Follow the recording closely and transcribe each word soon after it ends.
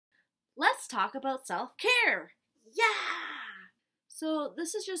let's talk about self-care. Yeah! So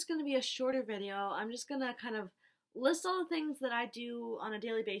this is just going to be a shorter video. I'm just going to kind of list all the things that I do on a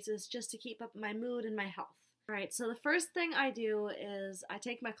daily basis just to keep up my mood and my health. Alright, so the first thing I do is I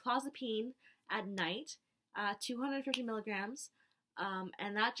take my clozapine at night, 250 milligrams,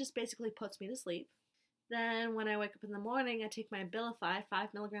 and that just basically puts me to sleep. Then when I wake up in the morning, I take my Abilify,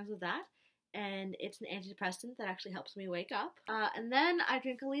 5 milligrams of that, and it's an antidepressant that actually helps me wake up. And then I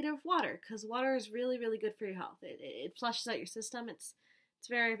drink a liter of water, because water is really, really good for your health. It flushes out your system. It's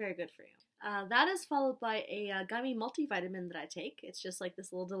very, very good for you. That is followed by a gummy multivitamin that I take. It's just like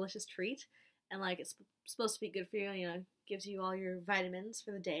this little delicious treat, and like it's supposed to be good for you. You know, gives you all your vitamins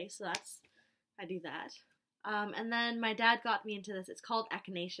for the day. So I do that. And then my dad got me into this. It's called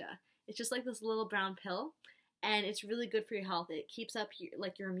echinacea. It's just like this little brown pill, and it's really good for your health. It keeps up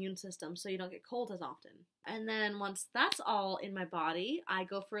your immune system so you don't get cold as often. And then once that's all in my body, I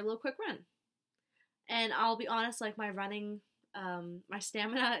go for a little quick run. And I'll be honest, like my running, my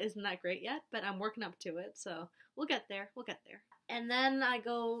stamina isn't that great yet, but I'm working up to it, so we'll get there. We'll get there. And then I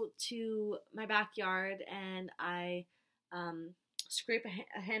go to my backyard and I scrape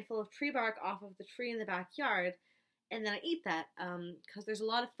a handful of tree bark off of the tree in the backyard, and then I eat that because there's a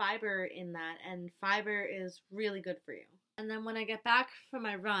lot of fiber in that, and fiber is really good for you. And then when I get back from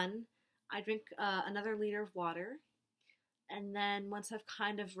my run, I drink another liter of water, and then once I've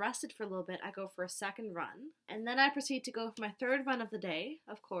kind of rested for a little bit, I go for a second run, and then I proceed to go for my third run of the day,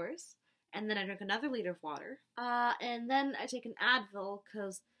 of course, and then I drink another liter of water, and then I take an Advil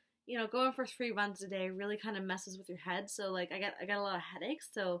because, you know, going for 3 runs a day really kind of messes with your head, so like I get a lot of headaches,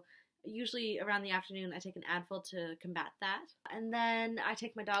 so usually around the afternoon I take an Advil to combat that. And then I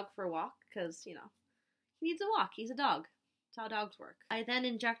take my dog for a walk because, you know, he needs a walk. He's a dog. That's how dogs work. I then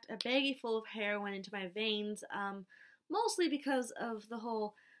inject a baggie full of heroin into my veins, mostly because of the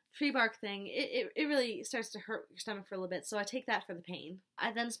whole tree bark thing. It really starts to hurt your stomach for a little bit, so I take that for the pain.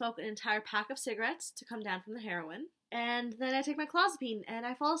 I then smoke an entire pack of cigarettes to come down from the heroin, and then I take my clozapine and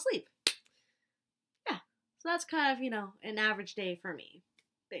I fall asleep. Yeah, so that's kind of, you know, an average day for me,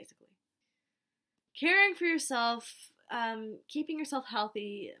 basically. Caring for yourself, keeping yourself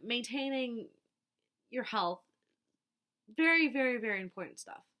healthy, maintaining your health, very, very, very important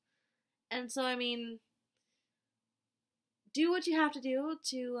stuff. And so, I mean, do what you have to do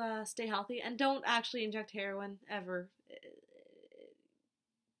to stay healthy, and don't actually inject heroin, ever.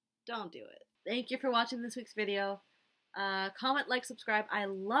 Don't do it. Thank you for watching this week's video. Comment, like, subscribe. I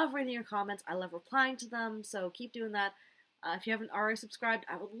love reading your comments. I love replying to them, so keep doing that. If you haven't already subscribed,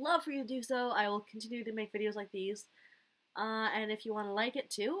 I would love for you to do so. I will continue to make videos like these. And if you want to like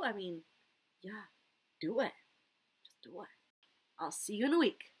it too, I mean, yeah, do it. Just do it. I'll see you in a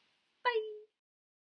week.